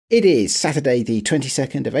It is Saturday, the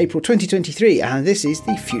 22nd of April 2023, and this is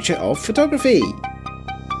the future of photography.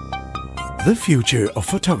 The future of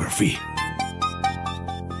photography.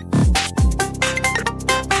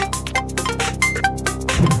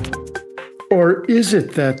 Or is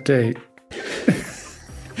it that date?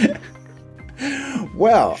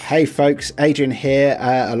 Well, hey folks, Adrian here,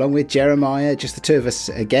 along with Jeremiah, just the two of us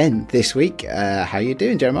again this week. How you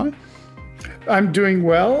doing, Jeremiah? I'm doing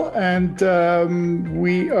well, and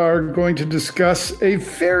we are going to discuss a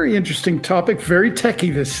very interesting topic, very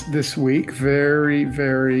techie this week,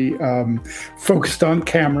 very focused on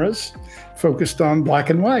cameras, focused on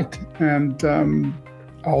black and white. And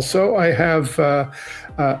also I have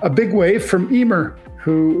a big wave from Emer,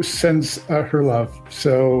 who sends her love.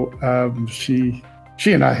 So she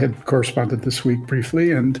and I had corresponded this week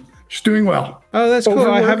briefly, and she's doing well. Oh, that's cool.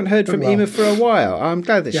 I haven't heard from Emer for a while. I'm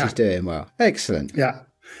glad that she's doing well. Excellent. Yeah.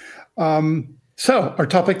 So our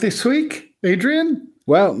topic this week, Adrian?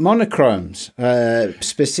 Well, monochromes,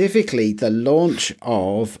 specifically the launch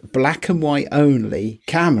of black and white only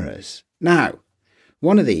cameras. Now,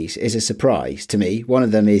 one of these is a surprise to me. One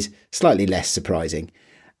of them is slightly less surprising.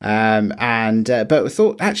 But I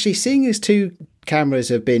thought, actually, seeing as two cameras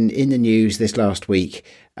have been in the news this last week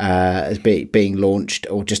as being launched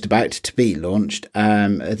or just about to be launched,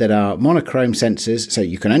 that are monochrome sensors, so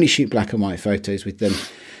you can only shoot black and white photos with them.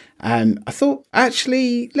 I thought,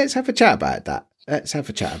 actually, let's have a chat about that.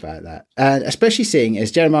 Especially seeing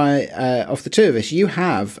as Jeremiah, of the two of us, you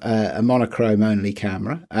have a monochrome only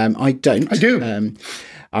camera. I don't. I do.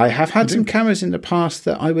 I have had some cameras in the past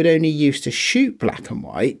that I would only use to shoot black and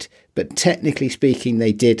white, but technically speaking,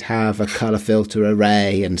 they did have a color filter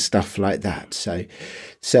array and stuff like that. So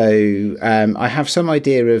I have some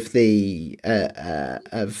idea of the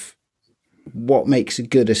of what makes a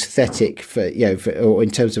good aesthetic for or in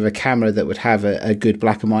terms of a camera that would have a good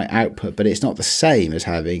black and white output, but it's not the same as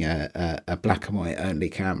having a black and white only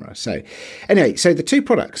camera. So anyway, so the two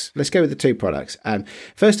products, let's go with the two products.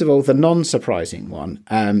 First of all, the non-surprising one,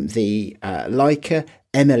 the Leica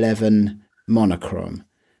M11 monochrome.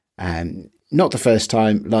 Not the first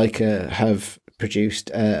time Leica have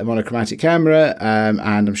produced a monochromatic camera, and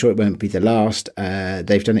I'm sure it won't be the last.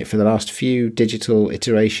 They've done it for the last few digital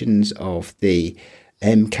iterations of the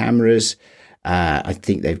M cameras. I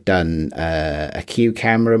think they've done a Q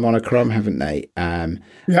camera monochrome, haven't they? And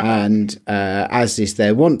as is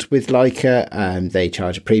their wont with Leica, they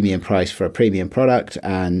charge a premium price for a premium product,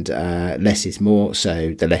 and less is more.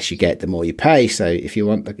 So the less you get, the more you pay. So if you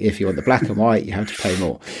want the black and white, you have to pay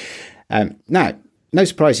more. Now, no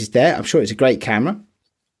surprises there. I'm sure it's a great camera.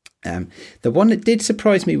 The one that did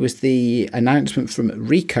surprise me was the announcement from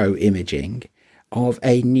Ricoh Imaging of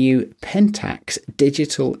a new Pentax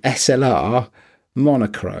digital SLR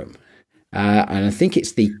monochrome. And I think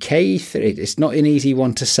it's the K3. It's not an easy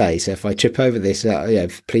one to say, so if I trip over this,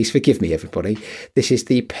 please forgive me, everybody. This is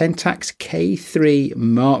the Pentax K3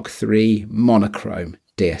 Mark III monochrome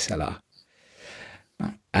DSLR.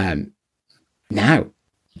 Now,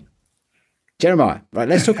 Jeremiah, right?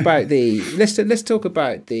 Let's talk about the use of the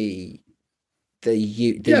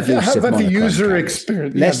user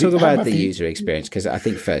experience. Let's talk about the user experience, because I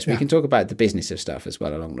think first we can talk about the business of stuff as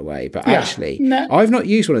well along the way. But I've not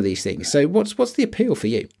used one of these things. So what's the appeal for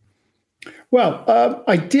you? Well,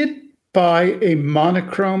 I did buy a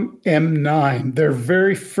Monochrom M9, their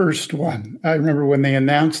very first one. I remember when they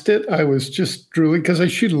announced it, I was just drooling because I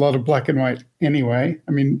shoot a lot of black and white anyway.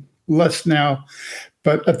 I mean, less now.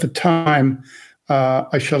 But at the time,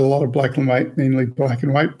 I shot a lot of black and white, mainly black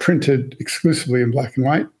and white, printed exclusively in black and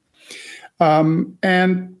white. And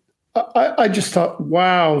I just thought,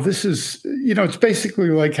 wow, this is, it's basically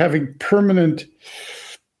like having permanent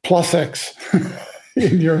plus X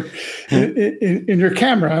in your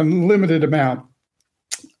camera, unlimited amount.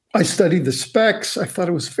 I studied the specs. I thought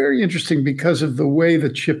it was very interesting because of the way the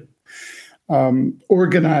chip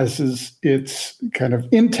organizes its kind of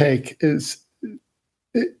intake.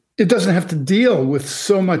 It doesn't have to deal with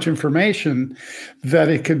so much information that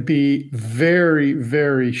it could be very,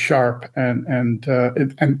 very sharp. And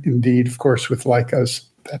indeed, of course, with Leicas,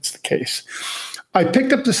 that's the case. I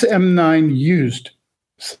picked up this M9 used.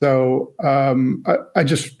 So I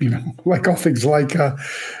just, like all things Leica,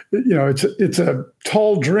 it's a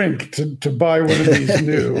tall drink to buy one of these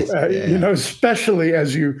new, especially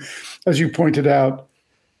as you pointed out,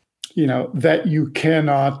 that you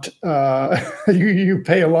cannot, you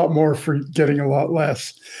pay a lot more for getting a lot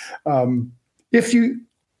less. If you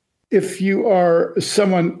are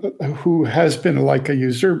someone who has been a Leica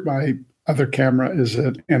user, my other camera is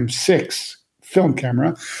an M6 film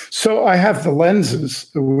camera. So I have the lenses,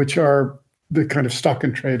 which are the kind of stock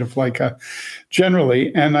and trade of Leica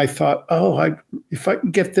generally. And I thought, if I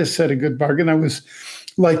can get this at a good bargain, I was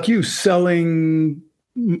like you, selling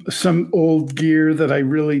some old gear that I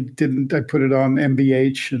really didn't. I put it on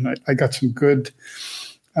MBH, and I got some good,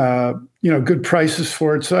 good prices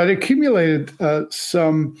for it. So I'd accumulated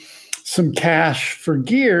some cash for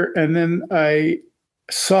gear, and then I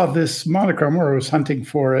saw this Monochrom, where I was hunting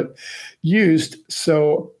for it, used.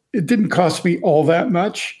 So it didn't cost me all that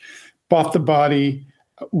much. Bought the body,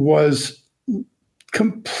 was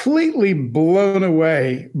completely blown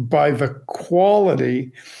away by the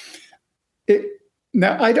quality.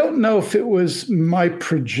 Now, I don't know if it was my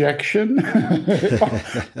projection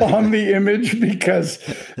on the image, because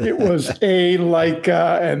it was A,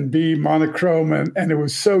 Leica, and B, Monochrom, and it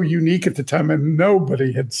was so unique at the time, and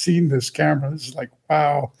nobody had seen this camera. It's like,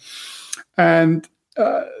 wow. And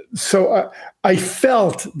so I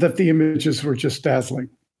felt that the images were just dazzling.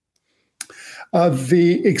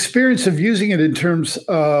 The experience of using it in terms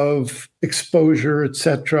of exposure, et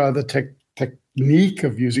cetera, the technique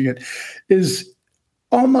of using it is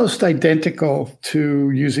almost identical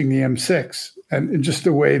to using the M6, and just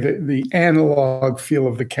the way that the analog feel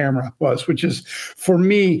of the camera was, which is, for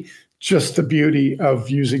me, just the beauty of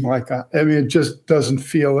using Leica. I mean, it just doesn't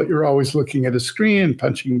feel that you're always looking at a screen and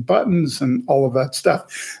punching buttons and all of that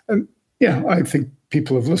stuff. And, I think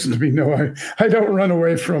people have listened to me know I don't run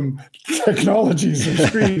away from technologies and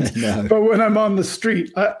screens. No. But when I'm on the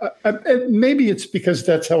street, maybe it's because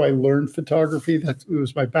that's how I learned photography. That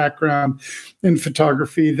was my background in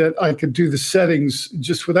photography, that I could do the settings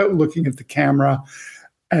just without looking at the camera.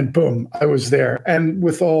 And boom, I was there. And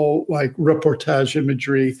with all like reportage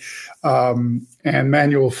imagery and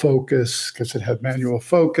manual focus, because it had manual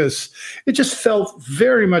focus, it just felt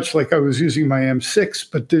very much like I was using my M6,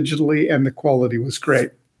 but digitally, and the quality was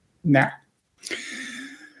great. Now,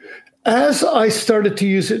 as I started to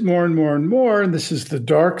use it more and more and more, and this is the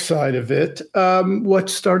dark side of it, what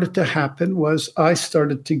started to happen was I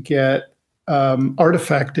started to get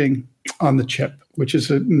artifacting on the chip, which is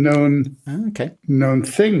a known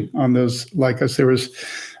thing on those Leicas. There was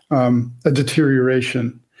a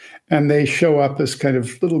deterioration, and they show up as kind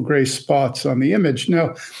of little gray spots on the image.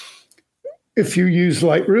 Now, if you use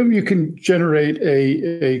Lightroom, you can generate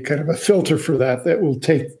a kind of a filter for that will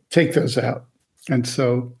take those out. And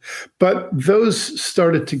so, but those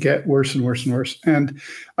started to get worse and worse and worse. And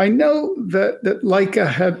I know that Leica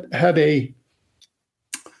had a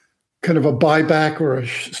kind of a buyback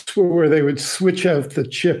where they would switch out the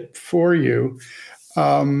chip for you.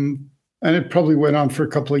 And it probably went on for a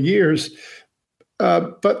couple of years.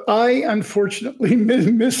 But I unfortunately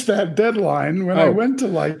missed that deadline. When I went to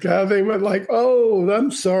Leica, they were like, "Oh, I'm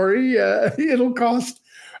sorry, it'll cost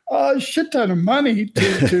a shit ton of money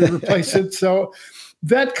to replace it." So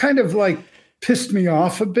that kind of like pissed me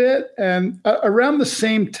off a bit. And around the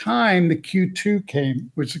same time, the Q2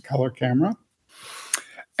 came, which is a color camera.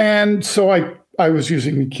 And so I was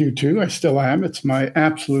using the Q2. I still am. It's my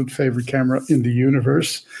absolute favorite camera in the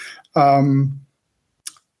universe.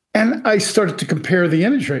 And I started to compare the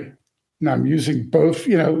imagery. Now I'm using both,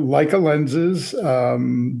 Leica lenses.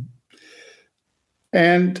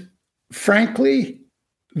 And frankly,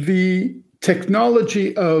 the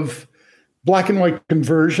technology of black and white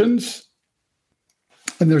conversions,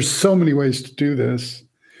 and there's so many ways to do this,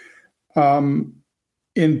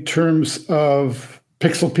 in terms of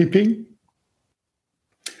pixel peeping,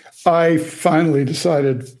 I finally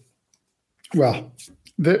decided, well,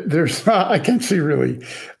 there's I can't see really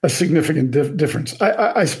a significant difference.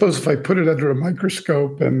 I suppose if I put it under a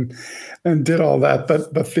microscope and did all that,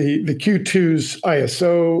 but the Q2's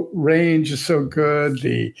ISO range is so good.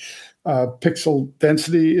 The pixel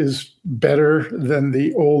density is better than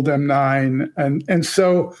the old M9, and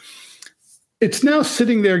so it's now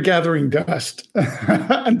sitting there gathering dust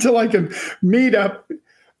until I can meet up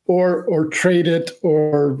or trade it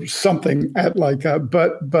or something at Leica.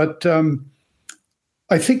 But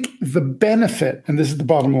I think the benefit, and this is the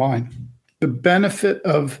bottom line, the benefit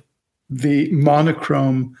of the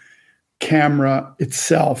Monochrom camera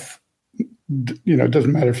itself, it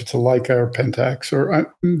doesn't matter if it's a Leica or Pentax,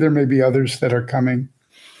 or there may be others that are coming,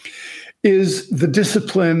 is the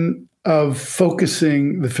discipline of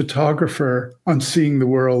focusing the photographer on seeing the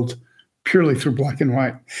world purely through black and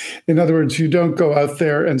white. In other words, you don't go out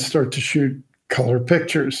there and start to shoot color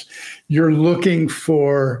pictures. You're looking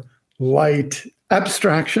for light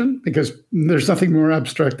abstraction, because there's nothing more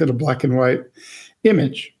abstract than a black and white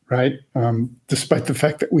image, right? Despite the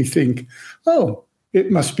fact that we think, oh,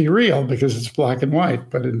 it must be real because it's black and white.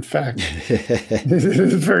 But in fact, it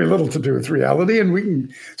has very little to do with reality. And we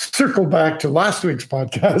can circle back to last week's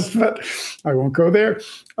podcast, but I won't go there.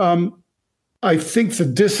 I think the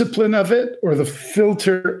discipline of it, or the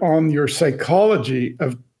filter on your psychology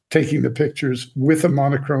of taking the pictures with a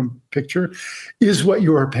monochrome picture, is what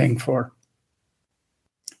you are paying for.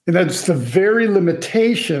 And that's the very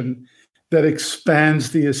limitation that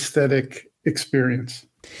expands the aesthetic experience.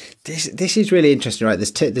 This is really interesting, right?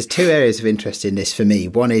 There's two areas of interest in this for me.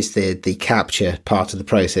 One is the capture part of the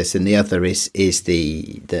process, and the other is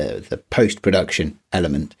the post-production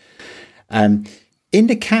element. In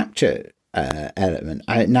the capture element,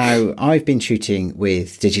 now I've been shooting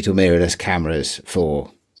with digital mirrorless cameras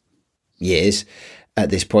for years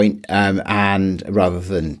at this point, and rather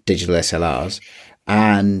than digital SLRs,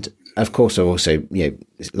 and of course I also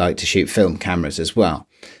like to shoot film cameras as well.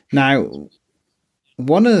 Now,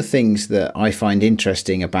 one of the things that I find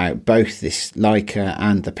interesting about both this Leica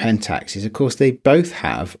and the Pentax is, of course, they both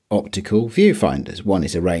have optical viewfinders. One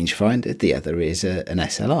is a rangefinder, the other is an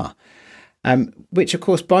SLR, which, of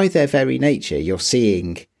course, by their very nature, you're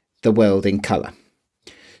seeing the world in colour.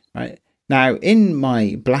 Right now, in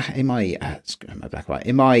my mirrorless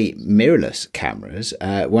cameras,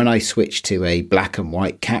 when I switch to a black and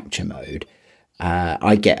white capture mode,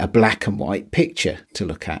 I get a black and white picture to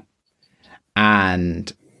look at.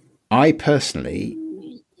 And I personally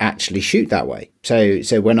actually shoot that way.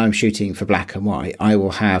 So when I'm shooting for black and white, I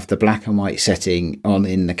will have the black and white setting on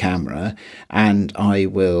in the camera, and I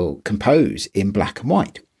will compose in black and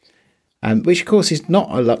white, which of course is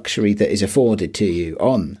not a luxury that is afforded to you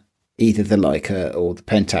on either the Leica or the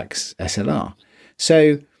Pentax SLR.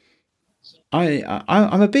 So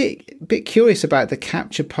I'm a bit curious about the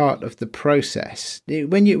capture part of the process.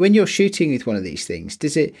 When you're shooting with one of these things,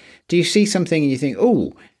 do you see something and you think,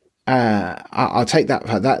 oh, I'll take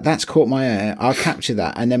that's caught my eye, I'll capture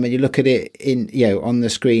that, and then when you look at it on the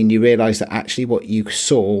screen, you realise that actually what you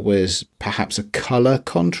saw was perhaps a colour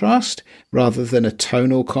contrast rather than a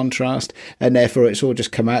tonal contrast, and therefore it's all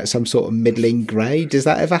just come out some sort of middling grey. Does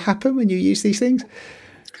that ever happen when you use these things?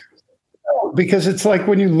 Because it's like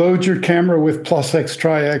when you load your camera with plus X,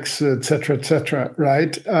 tri X, et cetera,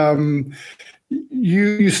 right?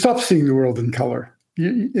 You stop seeing the world in color.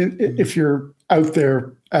 If you're out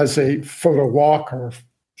there as a photo walk or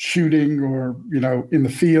shooting or in the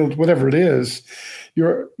field, whatever it is,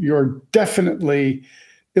 you're definitely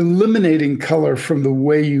eliminating color from the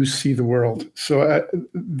way you see the world. So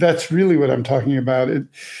that's really what I'm talking about.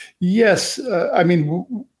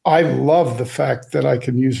 I love the fact that I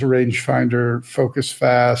can use a rangefinder, focus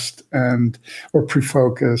fast, or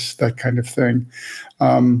pre-focus, that kind of thing.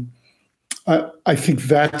 I think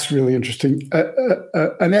that's really interesting.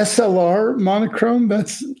 An SLR monochrome,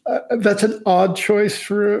 that's an odd choice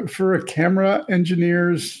for a camera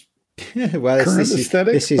engineer's well,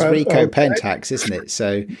 this is Ricoh Pentax, isn't it?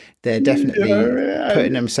 So they're definitely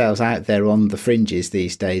putting themselves out there on the fringes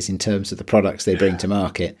these days in terms of the products they bring to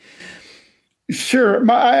market. Sure.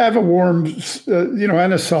 I have a warm,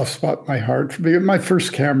 and a soft spot in my heart. My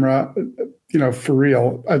first camera, for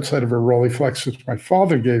real, outside of a Rolleiflex, which my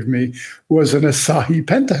father gave me, was an Asahi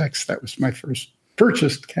Pentax. That was my first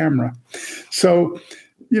purchased camera. So,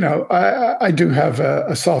 I do have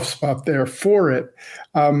a soft spot there for it.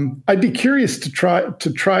 I'd be curious to try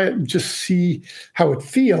it and just see how it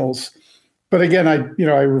feels. But again, I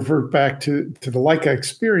revert back to the Leica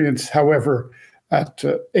experience. However, at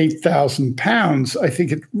 8,000 pounds, I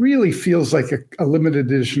think it really feels like a limited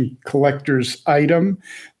edition collector's item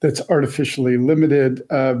that's artificially limited.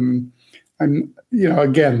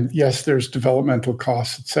 Again, yes, there's developmental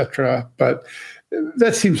costs, etc., but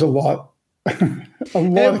that seems a lot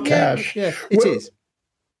of cash. Yeah, it is.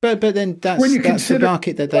 But then that's the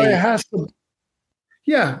market that they has to.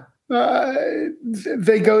 Yeah,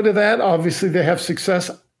 they go to that. Obviously, they have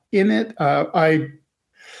success in it.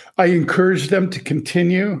 I encourage them to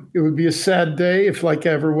continue. It would be a sad day if Leica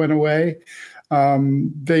ever went away.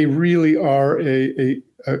 They really are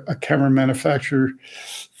a camera manufacturer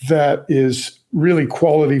that is really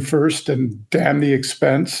quality first and damn the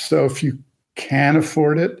expense. So if you can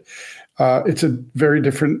afford it, it's a very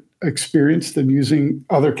different experience than using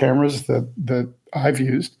other cameras that I've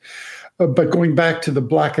used. But going back to the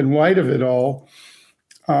black and white of it all,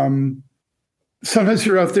 sometimes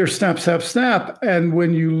you're out there, snap, snap, snap. And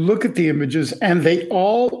when you look at the images, and they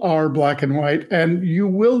all are black and white, and you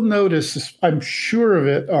will notice, I'm sure of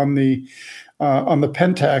it, on the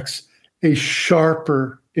Pentax, a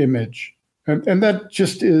sharper image. And that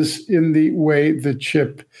just is in the way the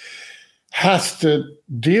chip has to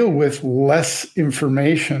deal with less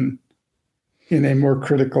information in a more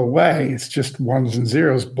critical way. It's just ones and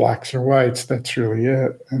zeros, blacks or whites. That's really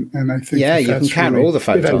it. And I think you can count all the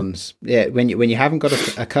photons. When you haven't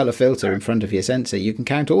got a color filter in front of your sensor, you can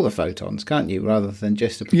count all the photons, can't you? Rather than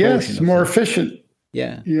just a proportion. Yes, more efficient.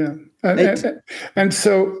 Yeah. And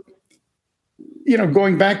so,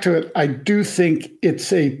 going back to it, I do think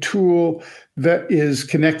it's a tool that is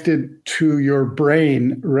connected to your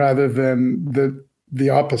brain rather than the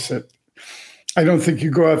opposite. I don't think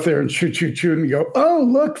you go out there and shoot and go, oh,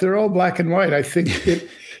 look, they're all black and white. I think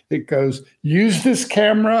it goes, use this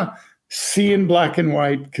camera, see in black and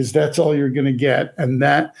white, because that's all you're going to get. And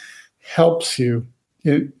that helps you,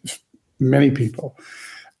 many people.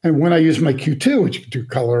 And when I use my Q2, which can do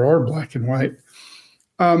color or black and white,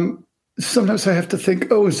 sometimes I have to think,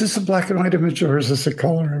 oh, is this a black and white image or is this a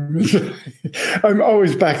color image? I'm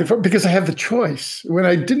always back and forth because I have the choice. When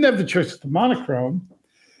I didn't have the choice with the monochrome,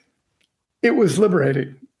 it was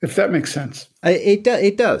liberating, if that makes sense.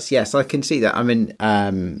 It does. Yes, I can see that. I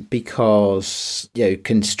mean, because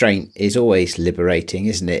constraint is always liberating,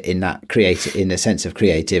 isn't it? In a sense of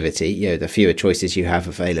creativity, the fewer choices you have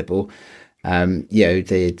available,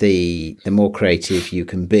 the more creative you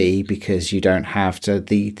can be because you don't have to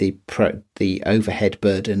the overhead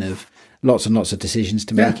burden of lots and lots of decisions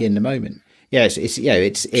to make in the moment. Yes, it's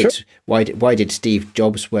why did Steve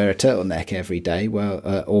Jobs wear a turtleneck every day? Well,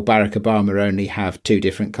 or Barack Obama only have two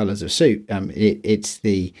different colours of suit. It's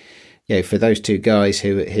the for those two guys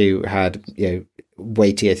who had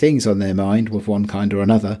weightier things on their mind with one kind or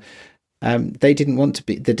another. They didn't want to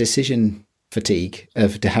be the decision fatigue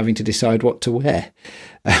of having to decide what to wear.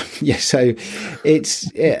 So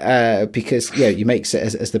it's because you make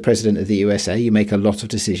as the president of the USA, you make a lot of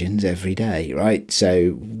decisions every day, right? So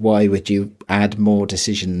why would you add more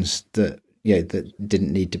decisions that that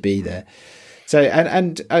didn't need to be there? So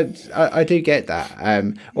and I do get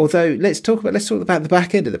that. Although let's talk about the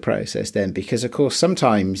back end of the process then, because of course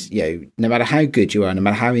sometimes no matter how good you are, no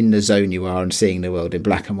matter how in the zone you are and seeing the world in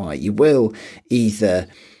black and white, you will either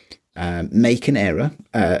make an error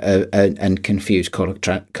and confuse color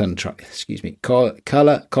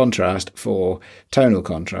contrast for tonal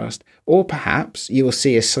contrast, or perhaps you will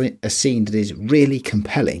see a scene that is really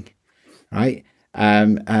compelling, right?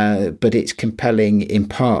 But it's compelling in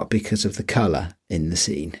part because of the color in the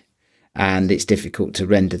scene, and it's difficult to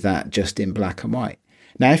render that just in black and white.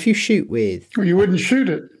 Now, if you shoot with, you wouldn't shoot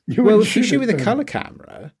it. If you shoot with a color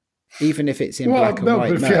camera, even if it's in black and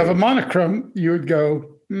white, but if you have a monochrome, you would go.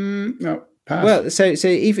 No. Pass. Well, so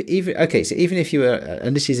even if you were,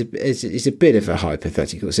 and this is a bit of a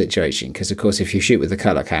hypothetical situation, because of course if you shoot with a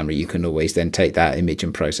color camera, you can always then take that image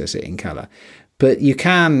and process it in color. But you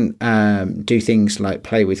can do things like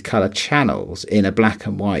play with color channels in a black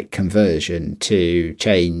and white conversion to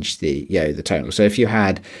change the tonal. So if you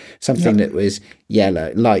had something that was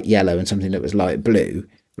light yellow, and something that was light blue,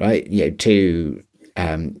 right? Two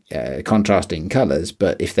contrasting colors,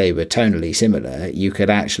 but if they were tonally similar, you could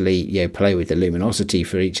actually play with the luminosity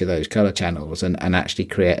for each of those color channels and actually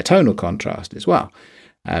create a tonal contrast as well.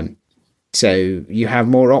 So you have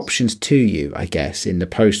more options to you, I guess, in the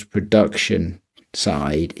post-production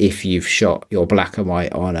side if you've shot your black and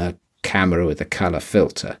white on a camera with a color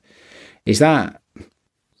filter. Is that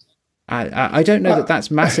I don't know that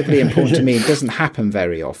that's massively important to me. It doesn't happen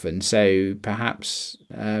very often, so perhaps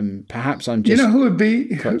I'm just who would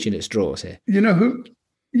be clutching at straws here.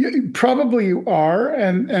 Probably you are,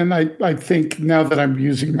 and I think now that I'm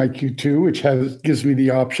using my Q2, which gives me the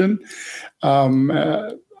option,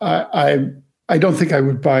 I don't think I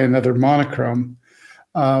would buy another monochrome,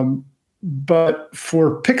 but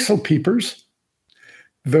for pixel peepers,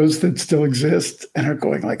 those that still exist and are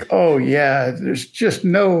going like, oh yeah, there's just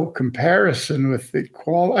no comparison with the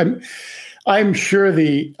quality. I'm sure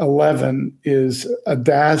the 11 is a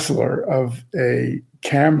dazzler of a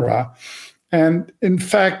camera. And in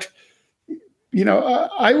fact,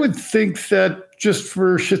 I would think that just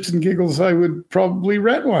for shits and giggles, I would probably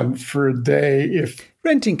rent one for a day. If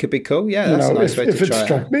renting could be cool. Yeah, that's a nice way to try if it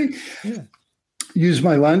struck me. Yeah. Use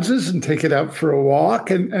my lenses and take it out for a walk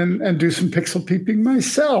and do some pixel peeping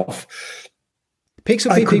myself.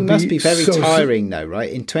 Pixel peeping must be very tiring though,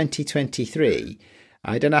 right? In 2023,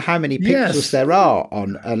 I don't know how many pixels there are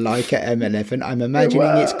on a Leica M11. I'm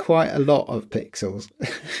imagining it's quite a lot of pixels.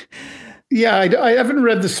 Yeah, I haven't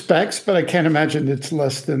read the specs, but I can't imagine it's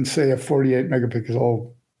less than, say, a 48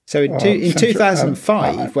 megapixel. So in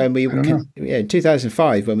 2005, when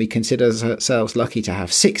we consider ourselves lucky to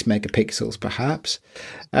have 6 megapixels, perhaps,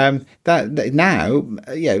 that now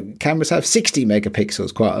cameras have 60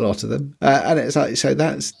 megapixels, quite a lot of them, and it's like, so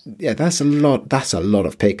that's a lot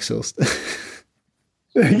of pixels.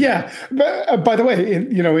 Yeah. But, by the way, in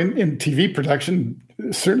TV production,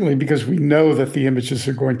 certainly because we know that the images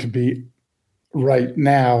are going to be right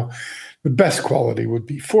now, the best quality would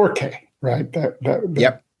be 4K, right?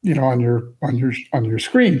 Yep. On your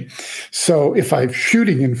screen. So if I'm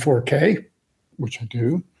shooting in 4K, which I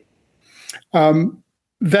do,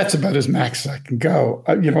 that's about as max as I can go.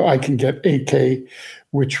 I can get 8K,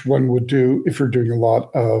 which one would do if you're doing a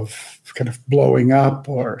lot of kind of blowing up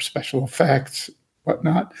or special effects,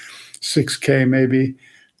 whatnot. 6K maybe.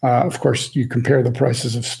 Of course, you compare the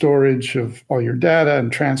prices of storage of all your data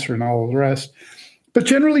and transfer and all of the rest. But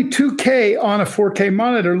generally, 2K on a 4K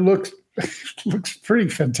monitor looks pretty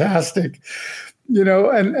fantastic.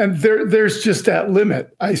 And there's just that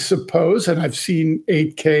limit, I suppose. And I've seen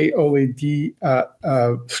 8K OLED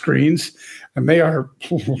screens, and they'll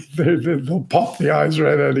pop the eyes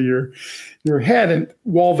right out of your head. And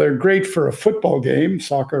while they're great for a football game,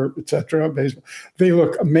 soccer, etc., baseball, they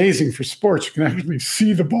look amazing for sports. You can actually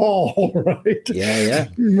see the ball, right? Yeah.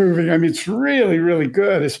 Moving. I mean, it's really, really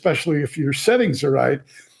good, especially if your settings are right.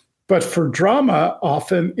 But for drama,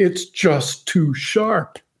 often it's just too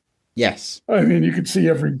sharp. Yes. I mean, you could see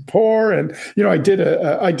every pore. And, I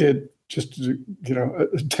did just,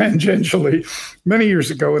 tangentially, many years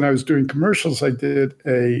ago when I was doing commercials, I did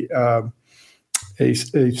a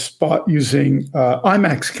spot using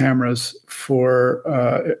IMAX cameras for,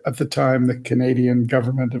 at the time, the Canadian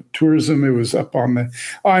Government of Tourism. It was up on the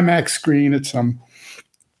IMAX screen at some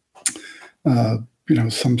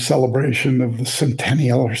celebration of the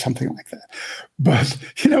centennial or something like that. But,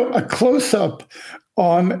 a close-up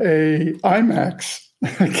on a IMAX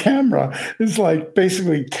camera is like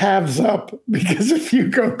basically calves up, because if you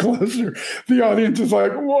go closer, the audience is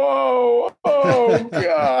like, whoa, oh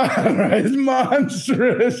God, right? It's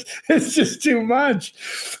monstrous. It's just too much.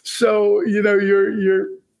 So, you're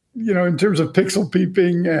in terms of pixel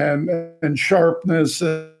peeping and sharpness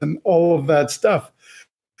and all of that stuff,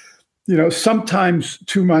 sometimes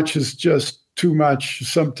too much is just too much.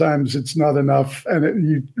 Sometimes it's not enough. And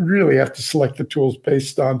you really have to select the tools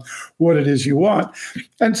based on what it is you want.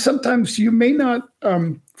 And sometimes you may not,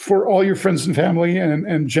 for all your friends and family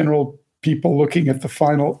and general people looking at the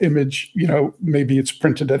final image, maybe it's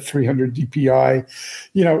printed at 300 DPI,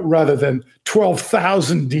 rather than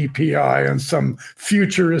 12,000 DPI on some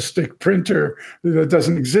futuristic printer that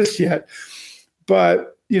doesn't exist yet.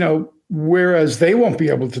 But, whereas they won't be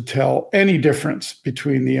able to tell any difference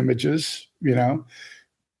between the images,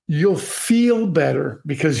 you'll feel better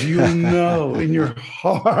because you know in your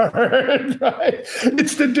heart, right?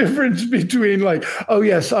 It's the difference between like, oh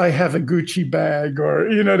yes, I have a Gucci bag, or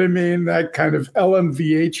you know what I mean? That kind of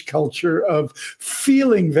LMVH culture of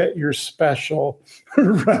feeling that you're special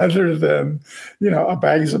rather than, a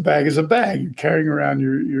bag is a bag is a bag. You're carrying around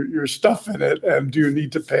your stuff in it, and do you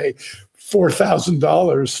need to pay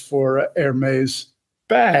 $4,000 for an Hermes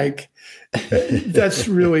bag? That's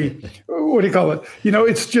really, what do you call it?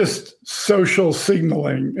 It's just social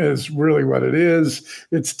signaling is really what it is.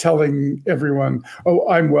 It's telling everyone, oh,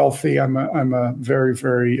 I'm wealthy. I'm a very,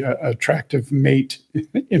 very attractive mate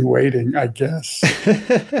in waiting, I guess.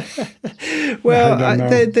 Well,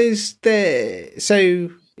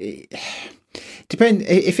 depend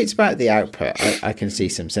if it's about the output. I can see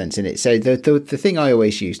some sense in it. So the thing I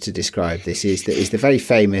always use to describe this is the very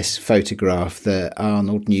famous photograph that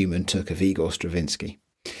Arnold Newman took of Igor Stravinsky.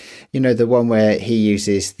 The one where he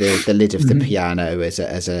uses the lid of the piano as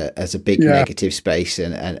a big negative space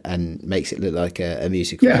and makes it look like a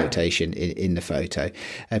musical notation in the photo.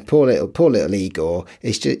 And poor little Igor,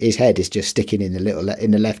 his head is just sticking in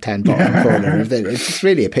the left hand bottom corner of it. It's just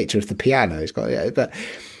really a picture of the piano. It's got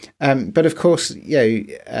but of course,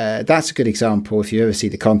 that's a good example. If you ever see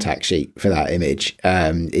the contact sheet for that image,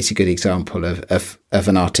 it's a good example of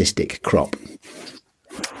an artistic crop.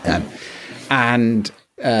 And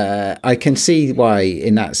I can see why,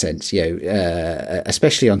 in that sense,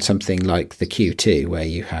 especially on something like the Q2, where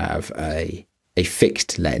you have a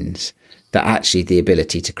fixed lens, that actually the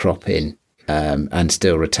ability to crop in and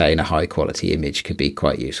still retain a high quality image could be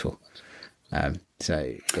quite useful. But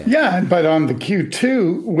on the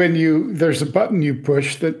Q2, when there's a button you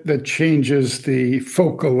push that changes the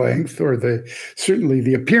focal length, or certainly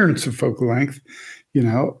the appearance of focal length. You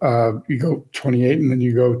go 28 and then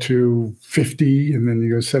you go to 50 and then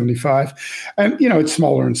you go 75, and it's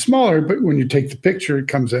smaller and smaller. But when you take the picture, it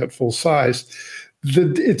comes out full size.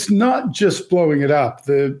 It's not just blowing it up.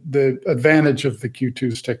 The advantage of the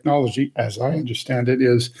Q2's technology, as I understand it,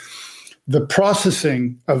 is the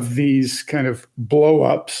processing of these kind of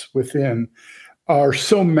blow-ups within are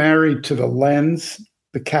so married to the lens,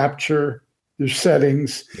 the capture, there's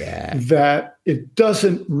settings Yeah. that it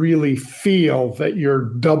doesn't really feel that you're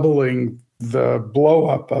doubling the blow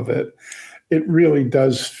up of it. It really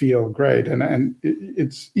does feel great. And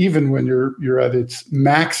it's even when you're at its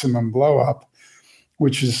maximum blow up,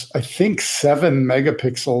 which is, I think, 7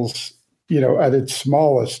 megapixels, at its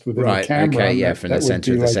smallest within the camera. Okay, yeah, from the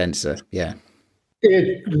center of the sensor. Yeah.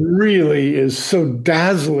 It really is so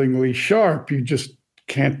dazzlingly sharp, you just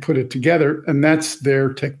can't put it together. And that's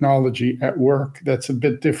their technology at work. That's a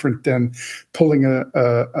bit different than pulling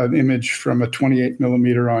an image from a 28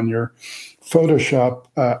 millimeter on your Photoshop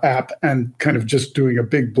app and kind of just doing a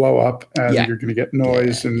big blow up, and you're going to get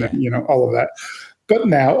noise and all of that. But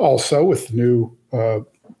now also with new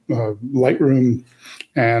Lightroom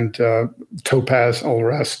and Topaz, all the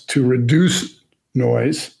rest, to reduce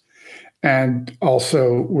noise. And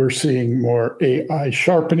also we're seeing more AI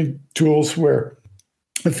sharpening tools where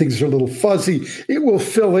things are a little fuzzy. It will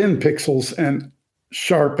fill in pixels and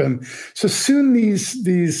sharpen. So soon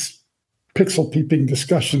these pixel peeping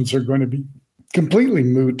discussions are going to be completely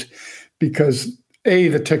moot, because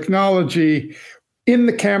the technology in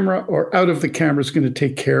the camera or out of the camera is going to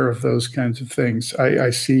take care of those kinds of things.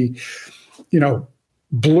 I see,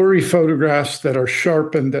 blurry photographs that are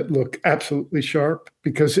sharpened that look absolutely sharp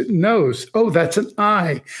because it knows, oh, that's an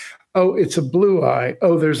eye. Oh, it's a blue eye.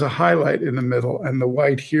 Oh, there's a highlight in the middle and the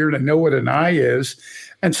white here. And I know what an eye is.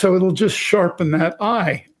 And so it'll just sharpen that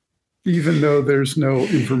eye, even though there's no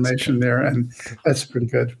information there. And that's pretty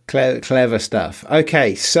good. Clever stuff.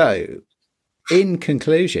 Okay, so in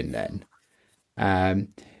conclusion then,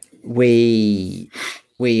 we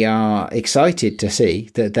are excited to see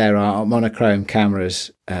that there are monochrome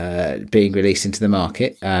cameras being released into the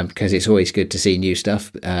market, because it's always good to see new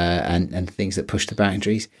stuff and things that push the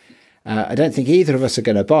boundaries. I don't think either of us are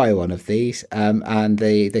going to buy one of these, and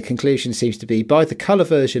the conclusion seems to be buy the colour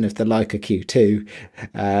version of the Leica Q2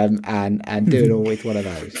 and do it all with one of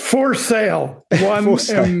those. For sale, one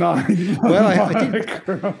M9. Well, I did.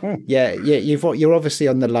 Yeah, you're obviously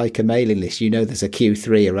on the Leica mailing list. You know there's a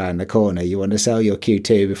Q3 around the corner. You want to sell your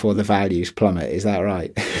Q2 before the values plummet. Is that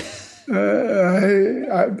right?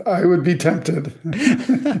 I would be tempted.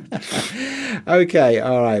 Okay,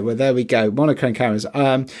 all right. Well, there we go. Monochrome cameras.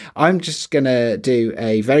 I'm just going to do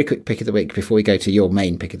a very quick pick of the week before we go to your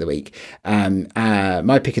main pick of the week.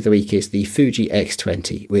 My pick of the week is the Fuji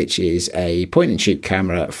X20, which is a point-and-shoot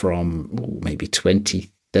camera from maybe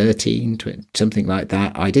 2013, something like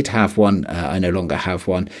that. I did have one. I no longer have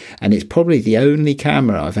one. And it's probably the only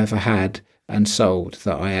camera I've ever had and sold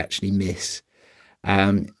that I actually miss.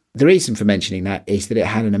 The reason for mentioning that is that it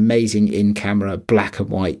had an amazing in-camera black and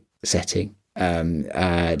white setting,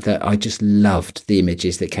 that I just loved the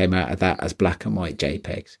images that came out of that as black and white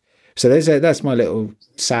JPEGs. So that's my little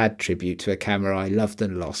sad tribute to a camera I loved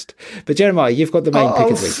and lost. But Jeremiah, you've got the main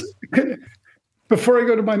pick of the week. Before I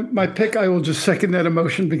go to my pick, I will just second that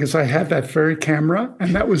emotion, because I had that very camera,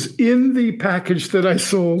 and that was in the package that I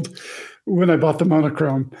sold when I bought the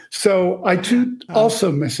Monochrom. So I too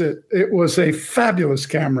also miss it. It was a fabulous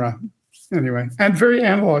camera anyway, and very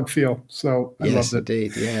analog feel. So I loved it.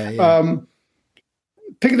 Indeed. Yeah.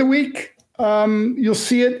 Pick of the week. You'll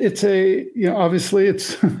see it. It's obviously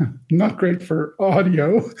it's not great for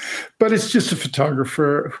audio, but it's just a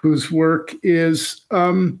photographer whose work is,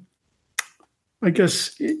 I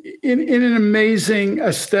guess, in an amazing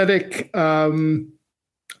aesthetic.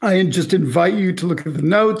 I just invite you to look at the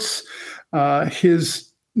notes.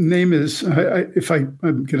 His name is, I'm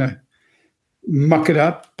going to muck it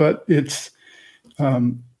up, but it's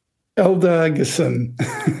Eldagsson.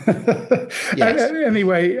 Yes.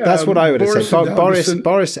 Anyway. That's what I would have said.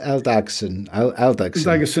 Boris Eldagsson,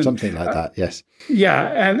 something like that, yes.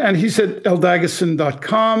 Yeah, and he's at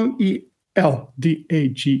eldagsson.com,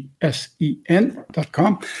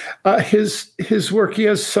 ELDAGSEN.com. His work, he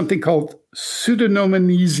has something called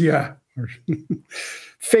pseudonomnesia, or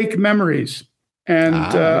fake memories. And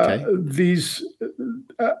these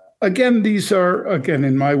are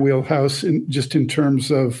in my wheelhouse, in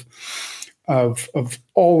terms of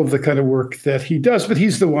all of the kind of work that he does. But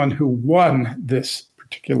he's the one who won this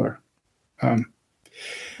particular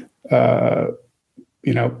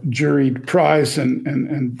juried prize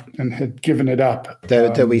and had given it up.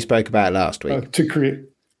 That we spoke about last week. To create.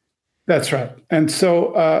 That's right. And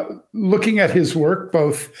so looking at his work,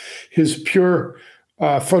 both his pure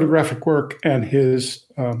photographic work and his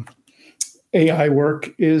AI work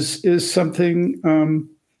is something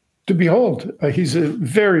to behold. He's a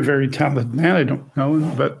very, very talented man. I don't know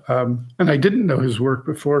him, but and I didn't know his work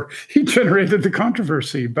before he generated the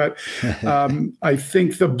controversy. But I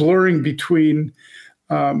think the blurring between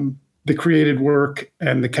the created work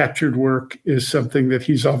and the captured work is something that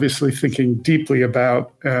he's obviously thinking deeply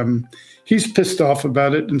about. He's pissed off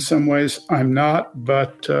about it in some ways. I'm not,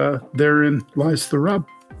 but therein lies the rub.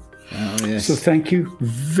 Oh, yes. So thank you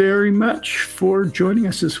very much for joining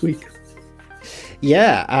us this week.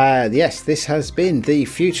 Yeah, yes, this has been the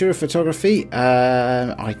future of photography.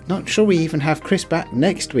 I'm not sure we even have Chris back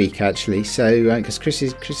next week, actually. So, because Chris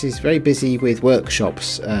is very busy with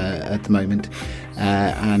workshops at the moment,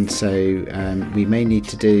 and so we may need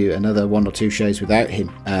to do another 1 or 2 shows without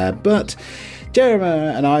him. But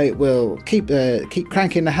Jeremy and I will keep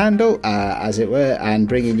cranking the handle, as it were, and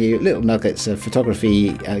bringing you little nuggets of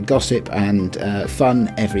photography, gossip, and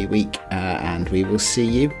fun every week. And we will see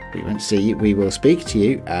you. We won't see you. We will speak to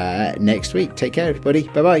you next week. Take care, everybody.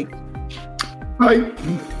 Bye-bye. Bye.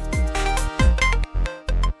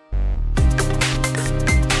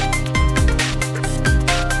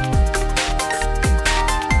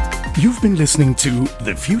 You've been listening to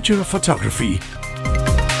The Future of Photography.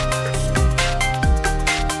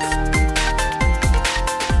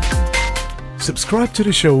 Subscribe to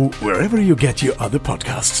the show wherever you get your other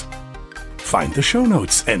podcasts. Find the show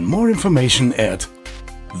notes and more information at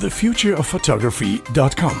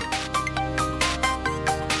thefutureofphotography.com.